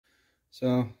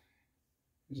So,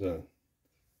 here's a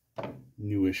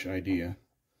newish idea.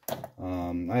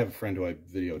 I have a friend who I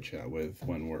video chat with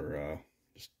when we're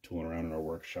just tooling around in our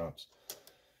workshops,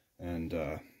 and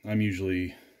I'm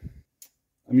usually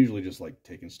just like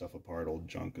taking stuff apart, old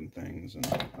junk and things, and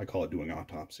I call it doing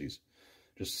autopsies,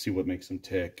 just to see what makes them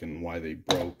tick and why they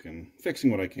broke, and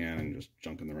fixing what I can and just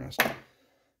junking the rest.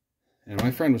 And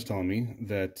my friend was telling me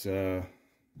that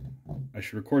I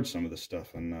should record some of this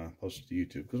stuff and post it to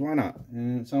YouTube, because why not?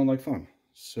 And it sounded like fun,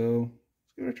 so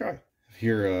let's give it a try.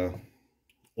 Here,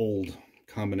 old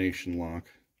combination lock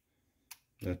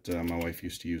that my wife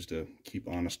used to use to keep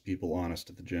honest people honest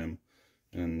at the gym,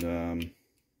 and it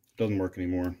doesn't work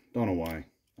anymore. Don't know why.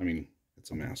 I mean,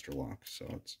 it's a master lock, so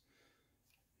it's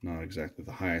not exactly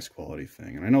the highest quality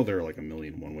thing, and I know there are like a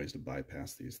million and one ways to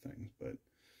bypass these things, but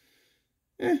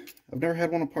I've never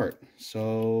had one apart,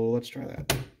 so let's try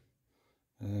that.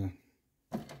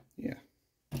 Yeah,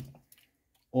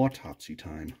 autopsy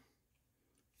time.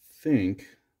 Think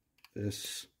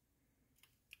this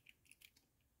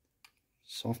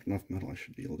soft enough metal, I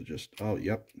should be able to just, oh,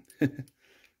 yep.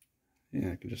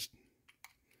 Yeah, I can just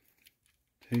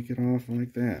take it off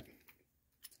like that.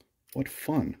 What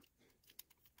fun.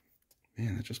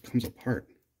 Man, that just comes apart.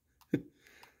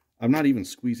 I'm not even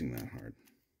squeezing that hard.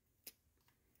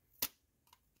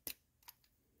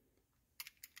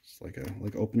 It's like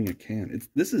opening a can.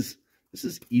 This is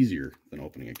easier than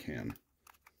opening a can.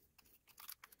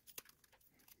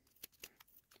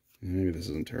 Maybe this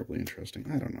isn't terribly interesting.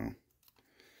 I don't know.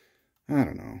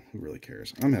 Who really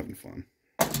cares? I'm having fun.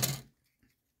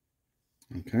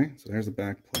 Okay, so there's the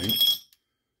back plate.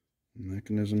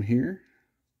 Mechanism here.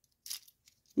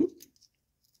 Oop.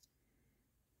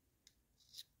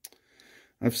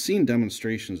 I've seen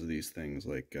demonstrations of these things,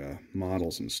 like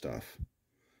models and stuff,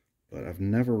 but I've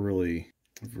never really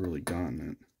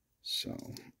gotten it. So,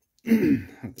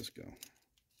 how'd this go?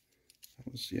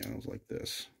 It was like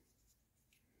this.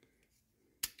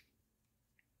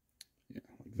 Yeah,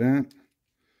 like that.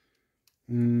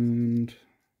 And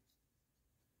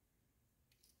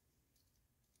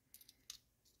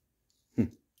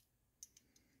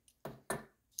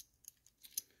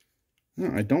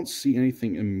no, I don't see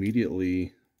anything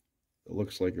immediately that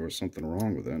looks like there was something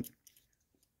wrong with it.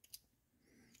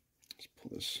 Let's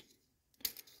pull this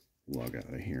lug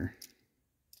out of here.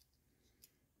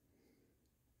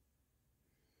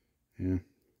 Yeah.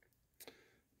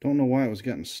 Don't know why it was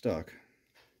getting stuck.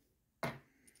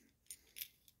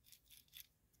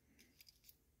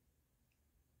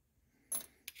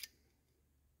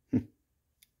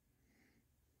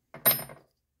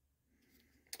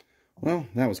 Well,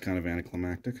 that was kind of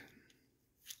anticlimactic.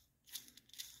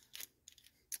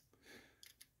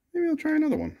 Maybe I'll try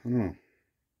another one. I don't know.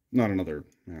 Not another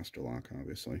master lock,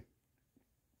 obviously.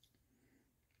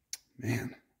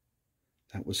 Man,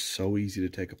 that was so easy to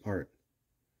take apart.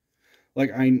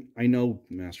 Like, I know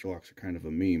master locks are kind of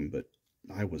a meme, but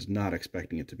I was not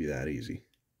expecting it to be that easy.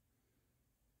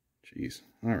 Jeez.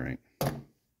 All right.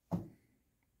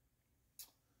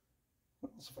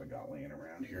 What else have I got laying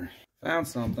around here? Found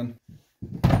something.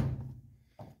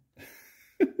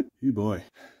 You boy.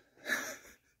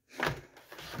 So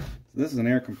this is an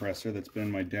air compressor that's been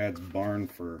in my dad's barn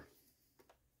for,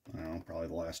 I don't know, probably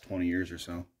the last 20 years or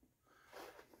so.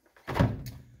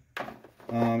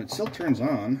 It still turns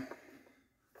on.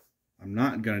 I'm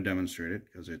not going to demonstrate it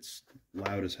because it's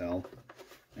loud as hell,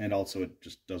 and also it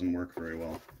just doesn't work very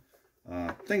well.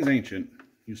 Thing's ancient.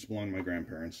 Used to belong to my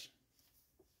grandparents.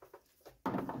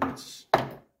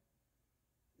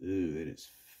 It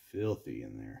is filthy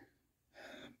in there.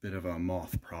 Bit of a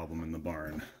moth problem in the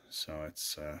barn, so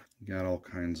it's got all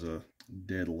kinds of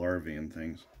dead larvae and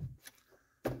things.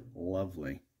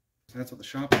 Lovely. So that's what the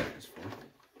shop vac is for.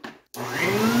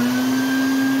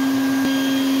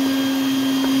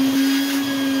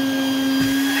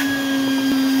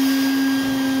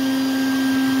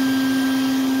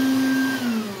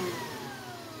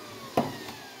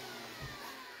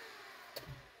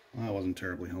 Well, that wasn't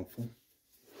terribly helpful.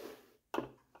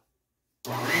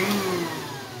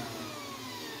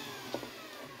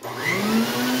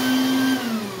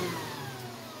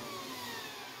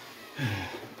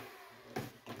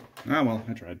 Ah, well,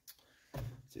 I tried.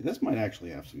 See, this might actually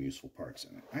have some useful parts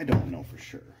in it. I don't know for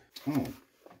sure. Oh.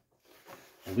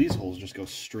 Well, these holes just go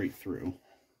straight through.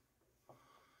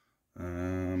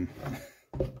 Where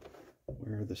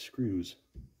are the screws?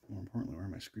 More importantly, where are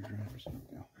my screwdrivers? There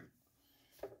we go.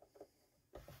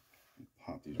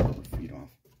 Pop these rubber feet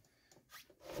off.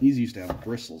 These used to have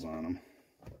bristles on them,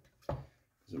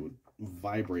 because it would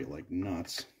vibrate like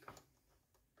nuts.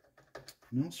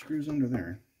 No screws under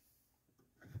there.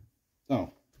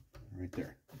 Oh, right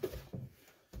there.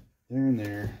 There and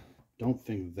there. Don't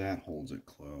think that holds it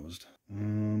closed. I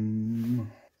don't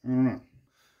know.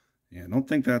 Yeah, don't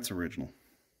think that's original.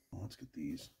 Well, let's get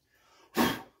these. Those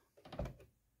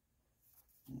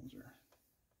are...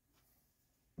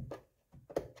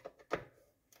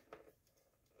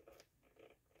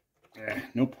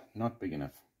 nope, not big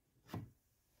enough.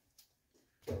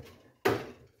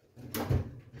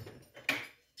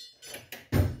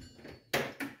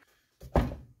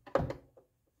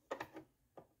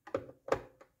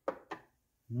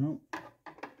 Nope.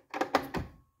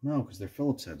 No, because they're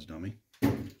Phillips heads, dummy.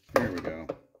 There we go.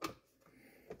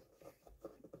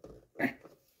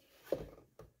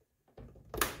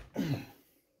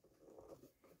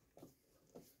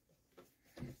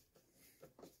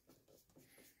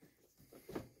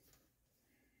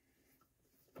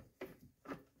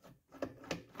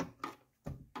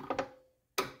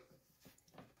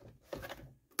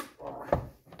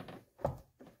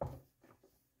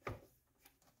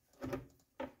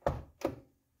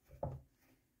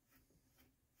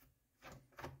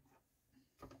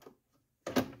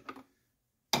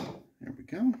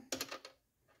 Go.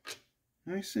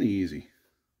 Nice and easy.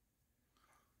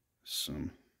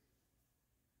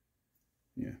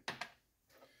 Yeah.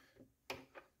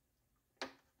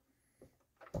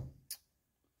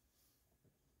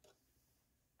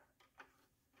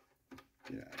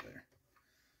 Get out of there.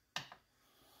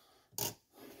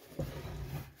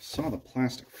 Saw the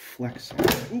plastic flex.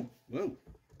 Ooh, whoa.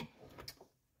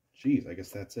 Jeez, I guess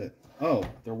that's it. Oh,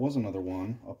 there was another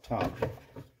one up top.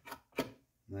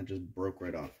 And that just broke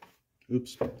right off.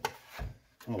 Oops.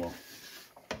 Oh well.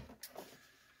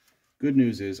 Good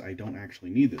news is I don't actually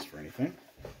need this for anything.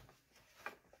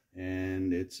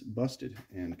 And it's busted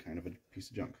and kind of a piece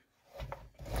of junk.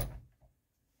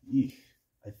 Eek.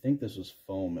 I think this was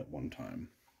foam at one time.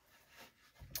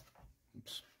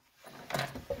 Oops. I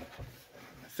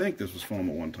think this was foam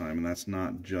at one time, and that's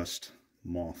not just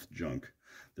moth junk.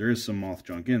 There is some moth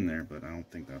junk in there, but I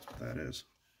don't think that's what that is.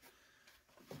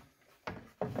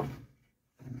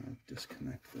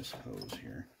 Disconnect this hose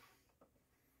here.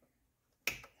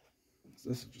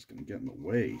 This is just going to get in the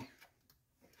way.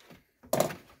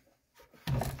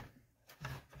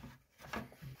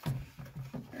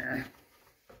 There.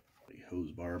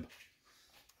 Hose barb.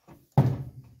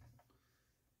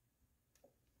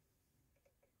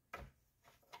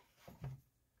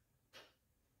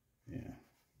 Yeah.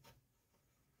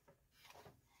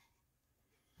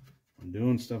 I'm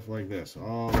doing stuff like this.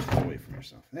 Always get away from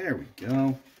yourself. There we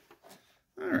go.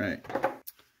 Alright.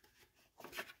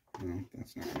 No,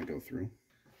 that's not going to go through.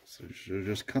 So I should have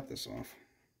just cut this off.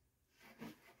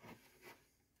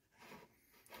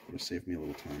 Would have saved me a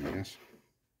little time, I guess.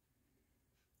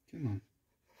 Come on.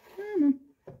 Come on.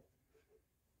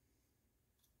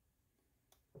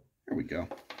 There we go.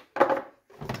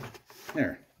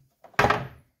 There.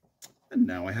 And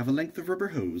now I have a length of rubber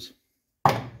hose.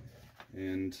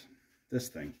 And this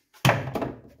thing. Get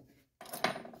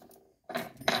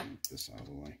this out of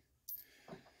the way.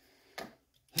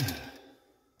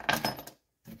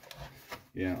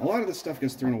 Yeah, a lot of this stuff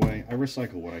gets thrown away. I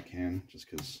recycle what I can, just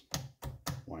because,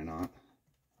 why not?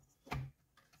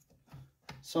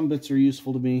 Some bits are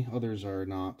useful to me, others are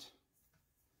not.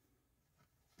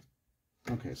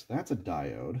 Okay, so that's a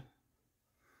diode.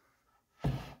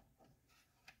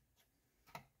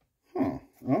 Huh,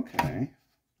 okay.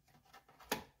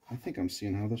 I think I'm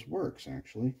seeing how this works,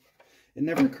 actually. It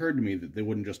never occurred to me that they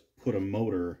wouldn't just put a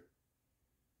motor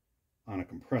on a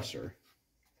compressor.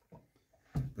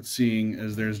 But seeing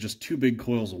as there's just two big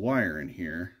coils of wire in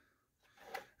here,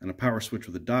 and a power switch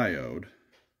with a diode,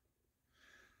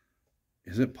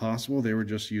 is it possible they were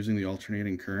just using the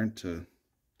alternating current to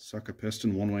suck a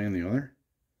piston one way and the other?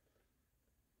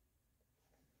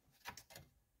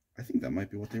 I think that might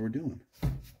be what they were doing.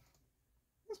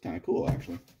 That's kind of cool,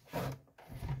 actually.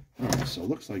 Alright, so it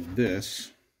looks like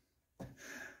this.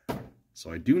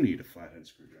 So I do need a flathead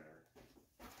screwdriver.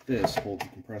 This holds the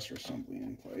compressor assembly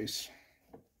in place.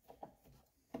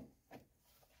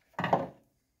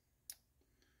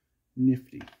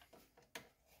 Nifty.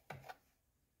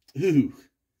 Ooh.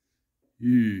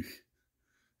 Ew.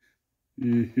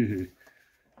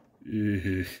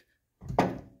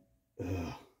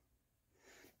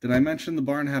 Did I mention the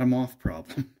barn had a moth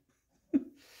problem?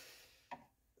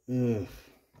 Ugh.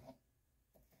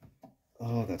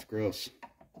 Oh, that's gross.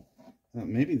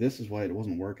 Maybe this is why it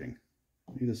wasn't working.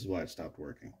 Maybe this is why it stopped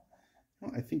working.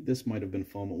 Well, I think this might have been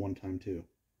foam at one time too.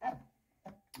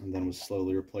 And then was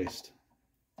slowly replaced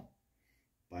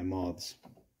by moths.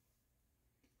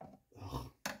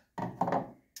 Ugh.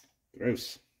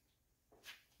 Gross.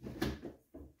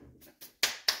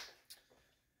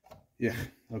 Yeah,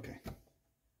 okay.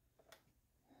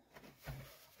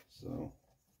 So,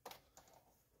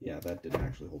 yeah, that didn't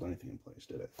actually hold anything in place,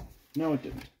 did it? No, it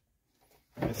didn't.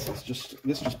 This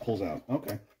just pulls out.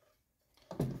 Okay.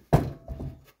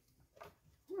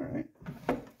 Alright.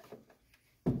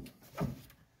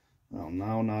 Well,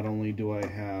 now not only do I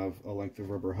have a length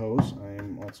of rubber hose, I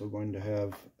am also going to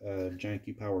have a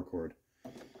janky power cord.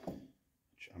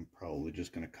 Which I'm probably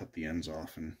just going to cut the ends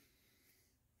off and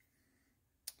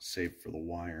save for the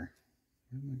wire.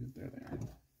 Where did I get there?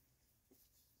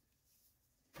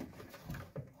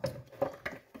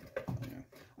 Yeah.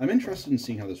 I'm interested in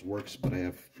seeing how this works, but I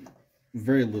have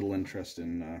very little interest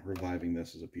in reviving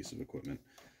this as a piece of equipment.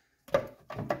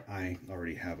 I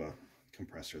already have a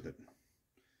compressor that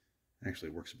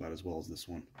actually works about as well as this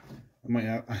one. I might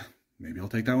have, maybe I'll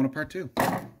take that one apart too.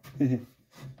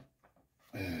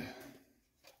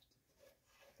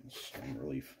 Strain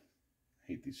relief. I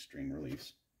hate these strain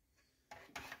reliefs.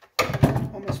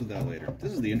 I'll mess with that later.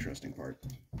 This is the interesting part.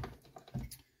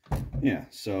 Yeah,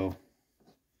 so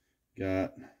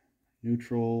got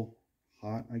neutral,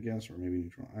 hot, I guess, or maybe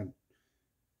neutral.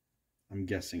 I'm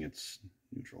guessing it's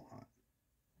neutral hot.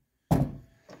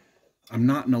 I'm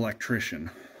not an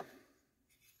electrician.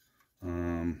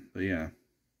 But yeah,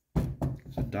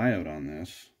 there's a diode on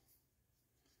this.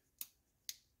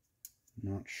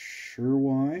 Not sure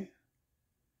why.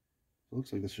 It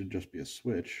looks like this should just be a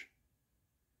switch.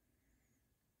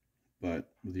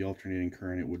 But with the alternating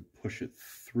current, it would push it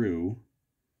through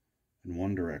in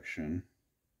one direction.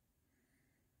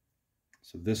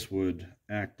 So this would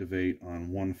activate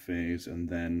on one phase, and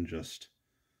then just,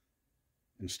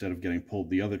 instead of getting pulled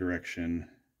the other direction,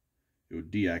 it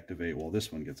would deactivate while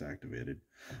this one gets activated.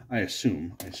 I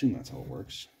assume that's how it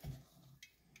works.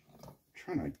 I'm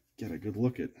trying to get a good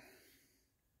look at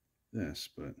this,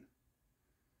 but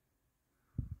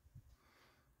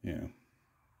yeah,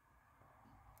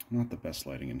 not the best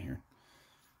lighting in here.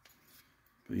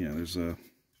 But yeah, there's a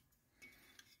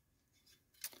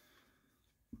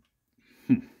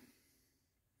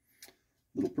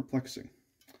little perplexing.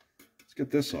 Let's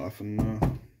get this off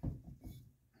and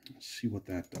see what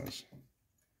that does.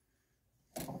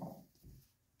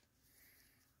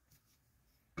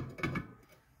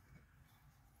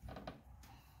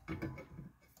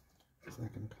 Is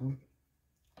that going to come?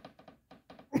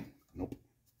 Nope.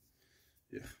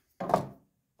 Yeah.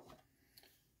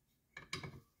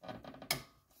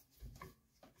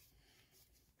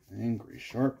 Angry,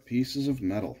 sharp pieces of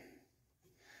metal.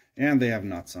 And they have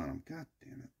nuts on them. God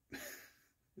damn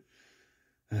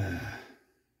it.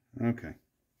 Okay.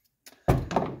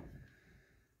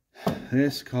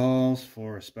 This calls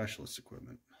for specialist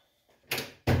equipment.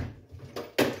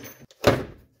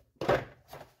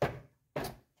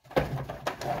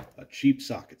 A cheap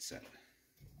socket set.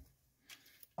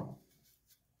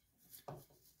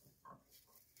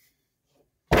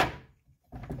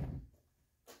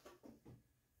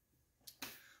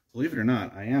 Believe it or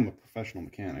not, I am a professional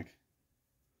mechanic.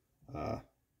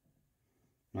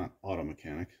 Not auto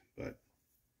mechanic, but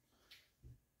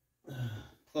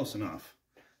close enough.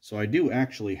 So I do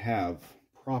actually have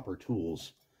proper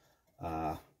tools.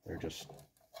 They're just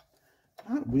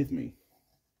not with me.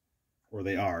 Or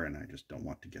they are, and I just don't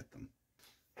want to get them.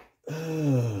 Let's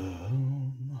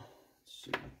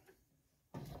see.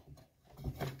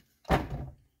 Is that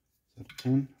a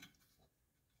 10?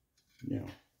 No.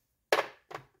 Is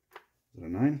it a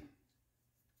 9?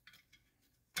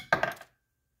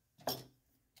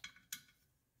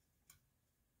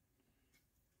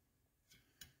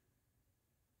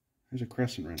 There's a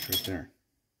crescent wrench right there.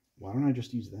 Why don't I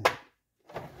just use that?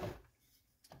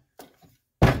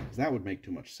 Because that would make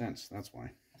too much sense, that's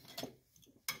why.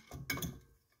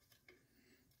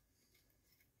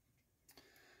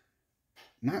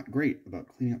 Not great about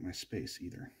cleaning up my space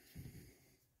either.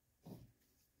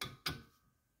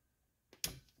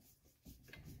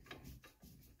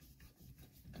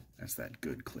 That's that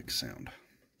good click sound.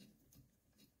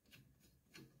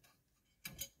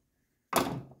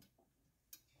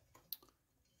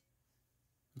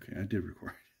 Okay, I did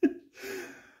record.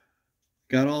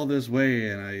 Got all this way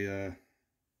and I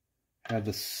had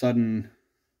the sudden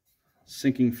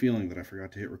sinking feeling that I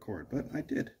forgot to hit record, but I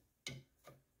did.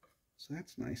 So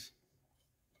that's nice.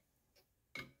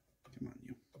 Come on,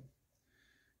 you.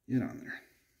 Get on there.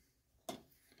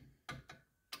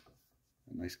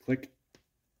 A nice click.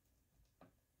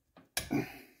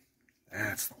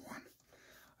 That's the one.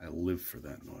 I live for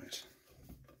that noise.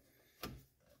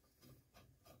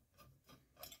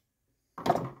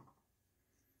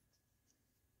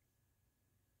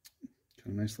 Kind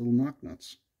of nice little knock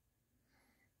nuts.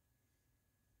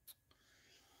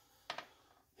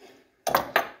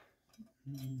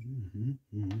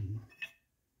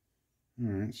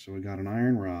 Alright, so we got an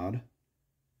iron rod.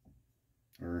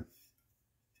 Or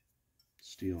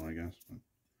steel, I guess, but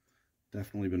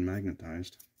definitely been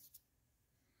magnetized.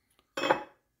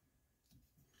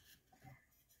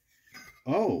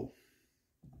 Oh!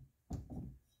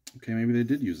 Okay, maybe they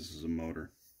did use this as a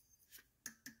motor.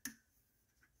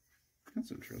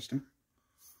 That's interesting.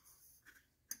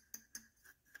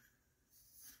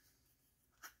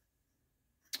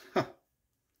 Huh.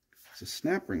 It's a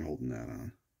snap ring holding that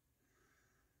on.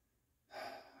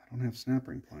 I don't have snap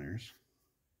ring pliers,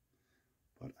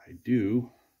 but I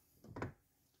do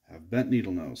have bent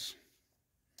needle nose.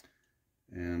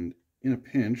 And in a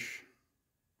pinch,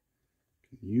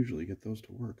 you can usually get those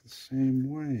to work the same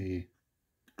way.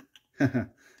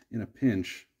 In a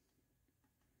pinch.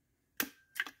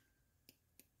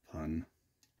 Pun.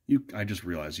 I just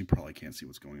realized you probably can't see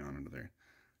what's going on under there.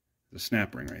 There's a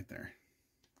snap ring right there.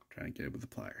 I'm trying to get it with the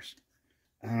pliers.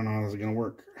 I don't know how this is going to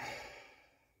work. I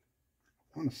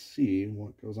want to see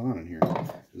what goes on in here.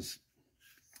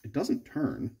 It doesn't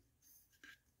turn.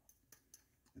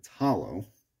 It's hollow.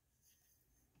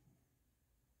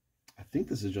 I think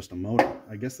this is just a motor.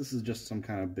 I guess this is just some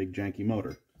kind of big janky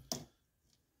motor.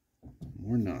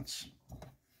 More nuts.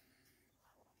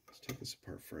 Let's take this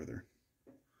apart further.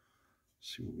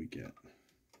 See what we get.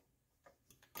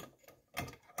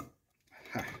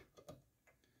 Ha!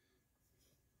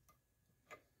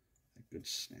 A good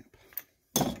snap.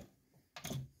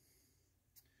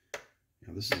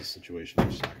 Now this is a situation where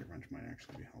a socket wrench might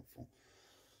actually be helpful.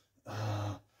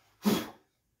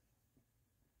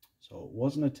 So it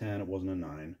wasn't a 10, it wasn't a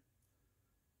 9.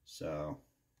 So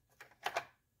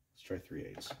let's try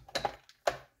 3/8.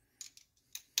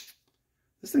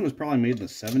 This thing was probably made in the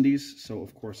 70s, so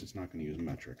of course it's not going to use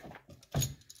metric.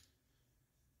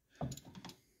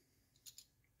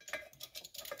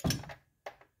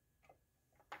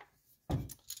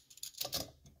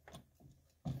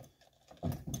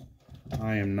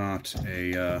 I am not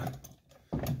a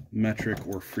metric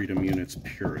or freedom units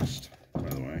purist, by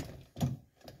the way.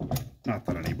 Not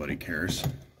that anybody cares.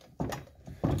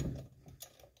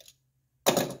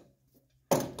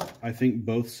 I think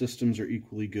both systems are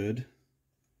equally good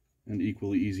and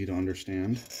equally easy to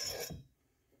understand.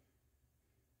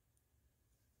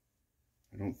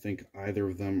 I don't think either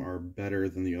of them are better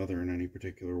than the other in any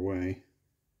particular way.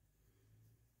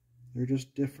 They're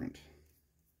just different.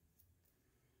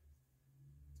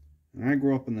 And I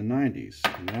grew up in the 90s,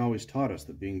 and they always taught us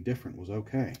that being different was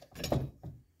okay.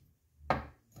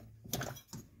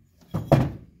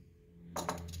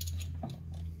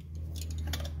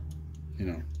 You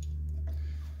know.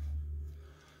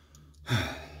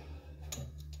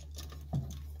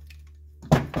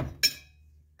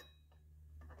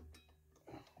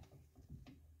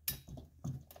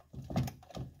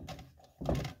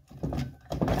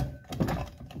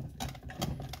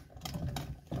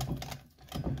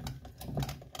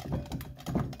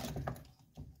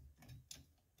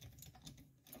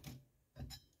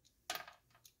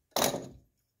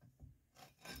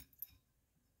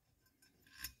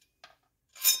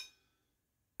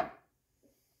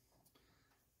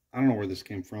 I don't know where this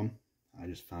came from. I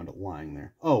just found it lying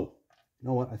there. Oh, you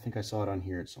know what? I think I saw it on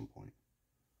here at some point.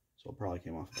 So it probably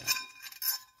came off of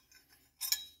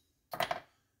that.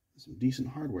 Some decent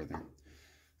hardware there.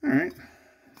 Alright,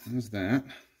 there's that.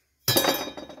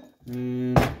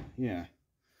 And yeah.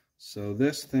 So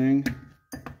this thing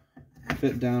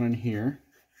fit down in here.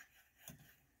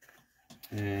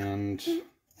 And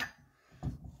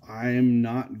I'm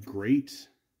not great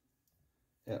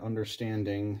at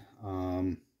understanding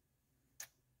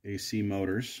AC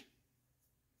motors,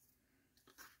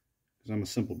 because I'm a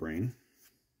simple brain.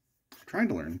 I'm trying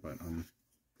to learn, but I'm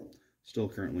still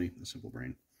currently a simple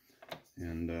brain.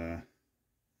 And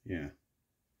yeah,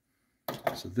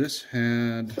 so this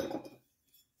had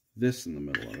this in the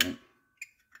middle of it.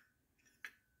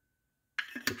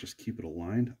 But just keep it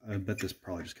aligned. I bet this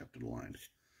probably just kept it aligned.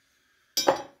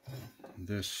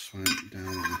 This went down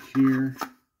over here.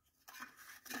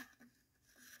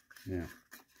 Yeah.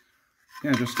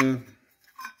 Yeah, just a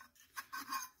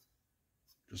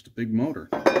big motor.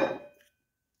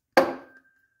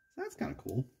 That's kind of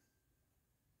cool.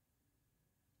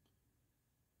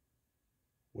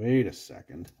 Wait a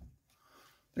second.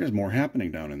 There's more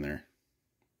happening down in there.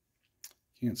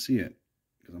 Can't see it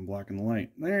because I'm blocking the light.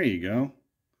 There you go.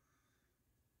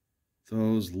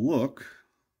 Those look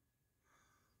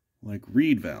like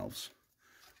reed valves,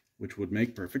 which would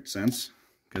make perfect sense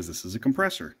because this is a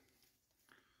compressor.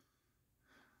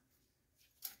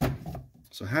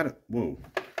 So how did, whoa,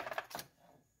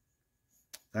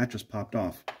 that just popped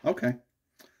off. Okay.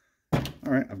 All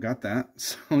All right, I've got that.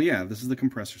 So yeah, this is the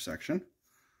compressor section.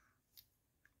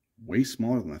 Way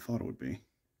smaller than I thought it would be.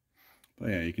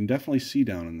 But yeah, you can definitely see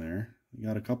down in there. You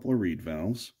got a couple of reed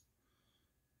valves.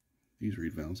 These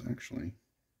reed valves, actually.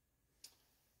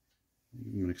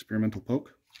 Give them an experimental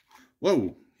poke.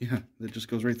 Whoa! Yeah, that just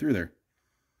goes right through there.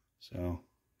 So,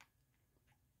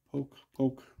 poke,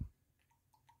 poke.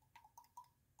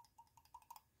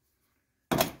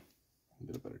 I'll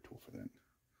get a better tool for that.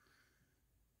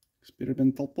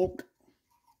 Experimental poke.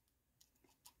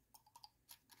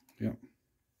 Yep.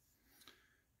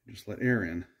 Just let air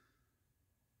in.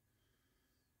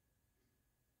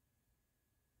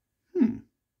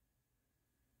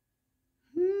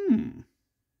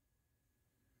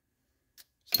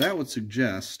 So that would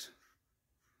suggest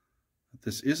that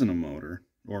this isn't a motor,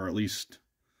 or at least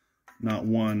not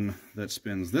one that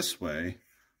spins this way,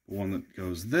 but one that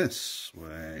goes this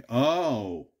way.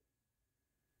 Oh!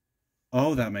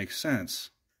 Oh, that makes sense.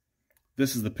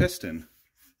 This is the piston.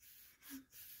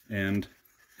 And,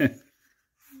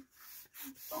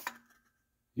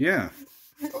 yeah.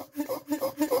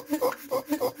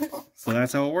 So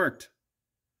that's how it worked.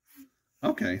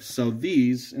 Okay, so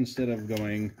these, instead of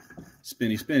going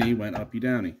spinny spinny, went uppy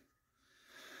downy.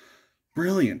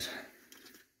 Brilliant.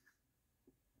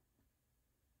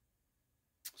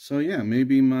 So yeah,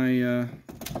 maybe my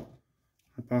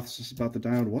hypothesis about the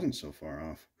diode wasn't so far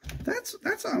off. That's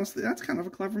honestly, that's kind of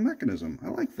a clever mechanism. I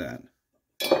like that.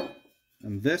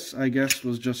 And this, I guess,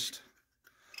 was just...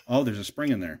 Oh, there's a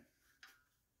spring in there.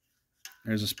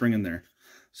 There's a spring in there.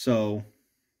 So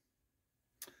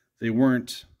they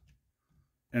weren't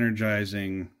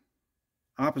energizing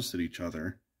opposite each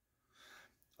other.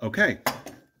 Okay,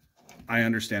 I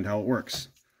understand how it works.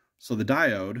 So the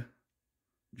diode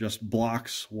just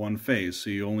blocks one phase, so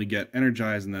you only get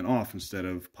energized and then off instead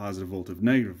of positive voltage,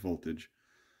 negative voltage.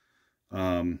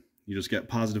 You just get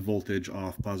positive voltage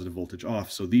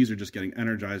off. So these are just getting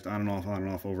energized on and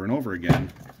off over and over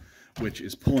again, which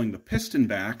is pulling the piston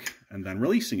back and then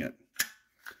releasing it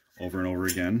over and over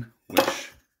again,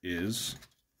 which is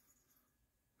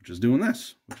doing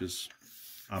this, which is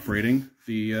operating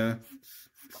the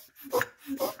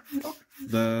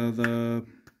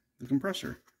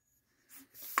compressor.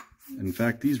 In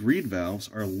fact, these reed valves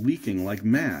are leaking like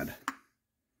mad,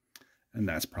 and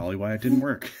that's probably why it didn't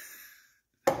work.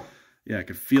 Yeah, I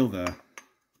could feel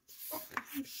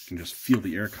you can just feel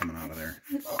the air coming out of there.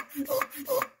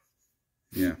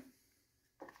 Yeah.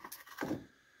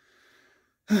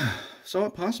 So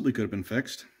it possibly could have been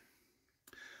fixed.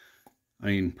 I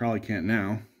mean, probably can't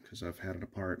now, because I've had it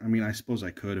apart. I mean, I suppose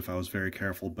I could if I was very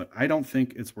careful, but I don't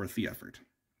think it's worth the effort.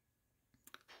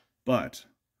 But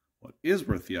what is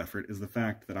worth the effort is the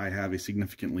fact that I have a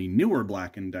significantly newer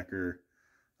Black & Decker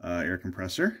air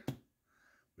compressor,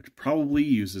 which probably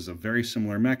uses a very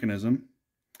similar mechanism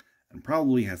and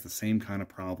probably has the same kind of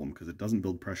problem because it doesn't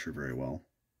build pressure very well.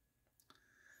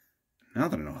 Now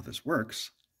that I know how this works,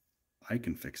 I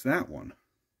can fix that one.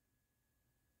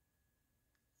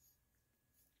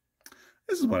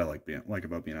 This is what I like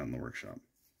about being out in the workshop.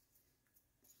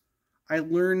 I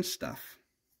learn stuff.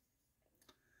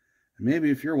 And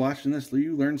maybe if you're watching this,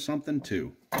 you learn something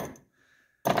too.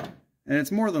 And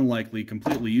it's more than likely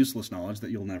completely useless knowledge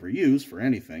that you'll never use for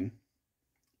anything.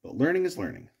 But learning is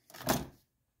learning.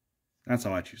 That's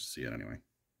how I choose to see it anyway.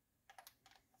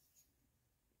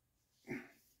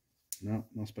 No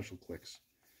special clicks.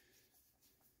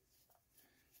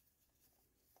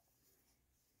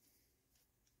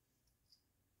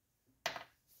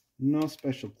 No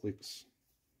special clicks.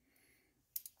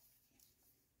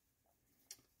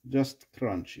 Just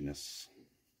crunchiness.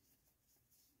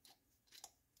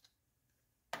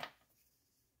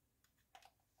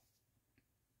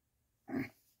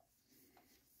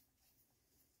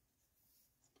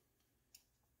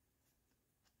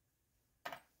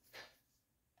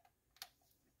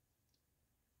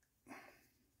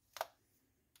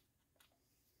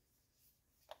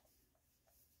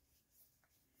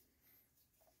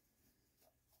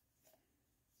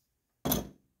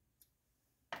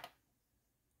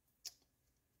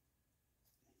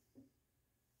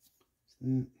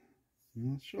 No,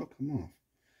 it should come off.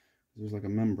 There's like a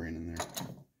membrane in there.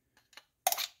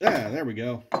 Yeah, there we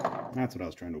go. That's what I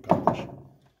was trying to accomplish.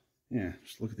 Yeah,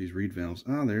 just look at these reed valves.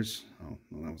 Oh, oh,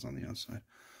 no, that was on the outside.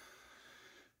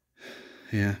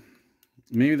 Yeah,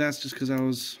 maybe that's just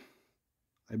because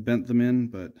I bent them in,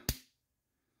 but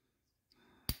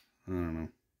I don't know.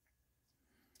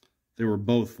 They were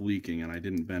both leaking, and I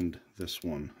didn't bend this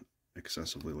one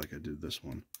excessively like I did this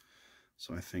one.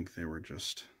 So I think they were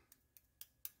just...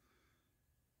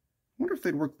 I wonder if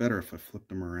they'd work better if I flipped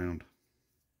them around.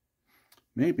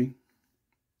 Maybe.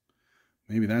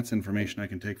 maybe that's information I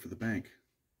can take for the bank.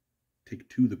 Take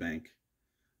to the bank.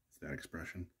 It's that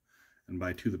expression. And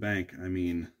by to the bank, I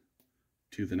mean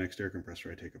to the next air compressor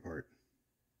I take apart.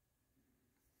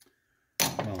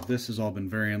 Well, this has all been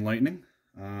very enlightening.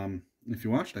 If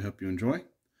you watched, I hope you enjoy.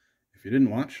 If you didn't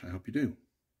watch, I hope you do.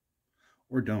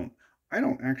 Or don't. I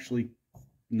don't actually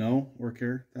know or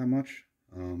care that much.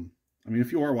 I mean,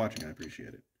 if you are watching, I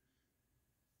appreciate it.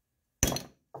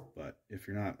 But if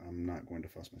you're not, I'm not going to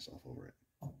fuss myself over it.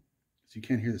 Because you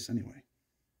can't hear this anyway.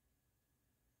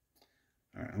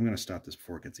 All right, I'm going to stop this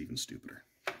before it gets even stupider.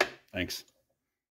 Thanks.